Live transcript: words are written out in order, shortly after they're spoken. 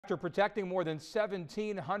After protecting more than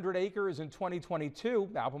 1,700 acres in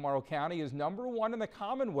 2022, Albemarle County is #1 in the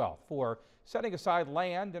Commonwealth for setting aside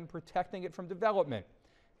land and protecting it from development.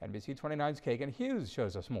 NBC 29's Kagan Hughes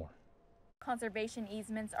shows us more. Conservation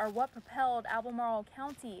easements are what propelled Albemarle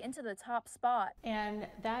County into the top spot. And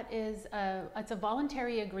that is it's a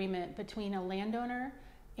voluntary agreement between a landowner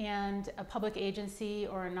and a public agency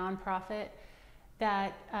or a nonprofit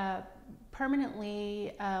that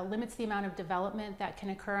permanently limits the amount of development that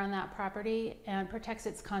can occur on that property and protects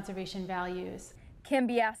its conservation values. Kim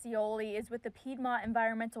Biasioli is with the Piedmont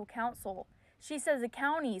Environmental Council. She says the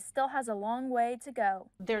county still has a long way to go.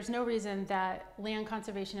 There's no reason that land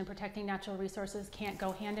conservation and protecting natural resources can't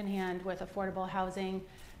go hand in hand with affordable housing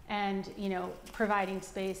and, providing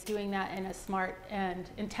space, doing that in a smart and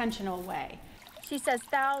intentional way. She says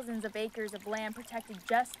thousands of acres of land protected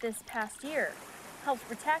just this past year helps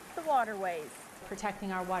protect the waterways.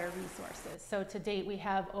 Protecting our water resources. So to date, we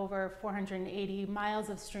have over 480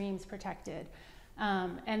 miles of streams protected.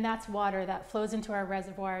 And that's water that flows into our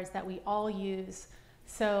reservoirs that we all use.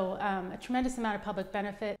 So a tremendous amount of public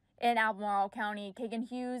benefit. In Albemarle County, Kagan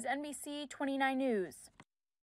Hughes, NBC 29 News.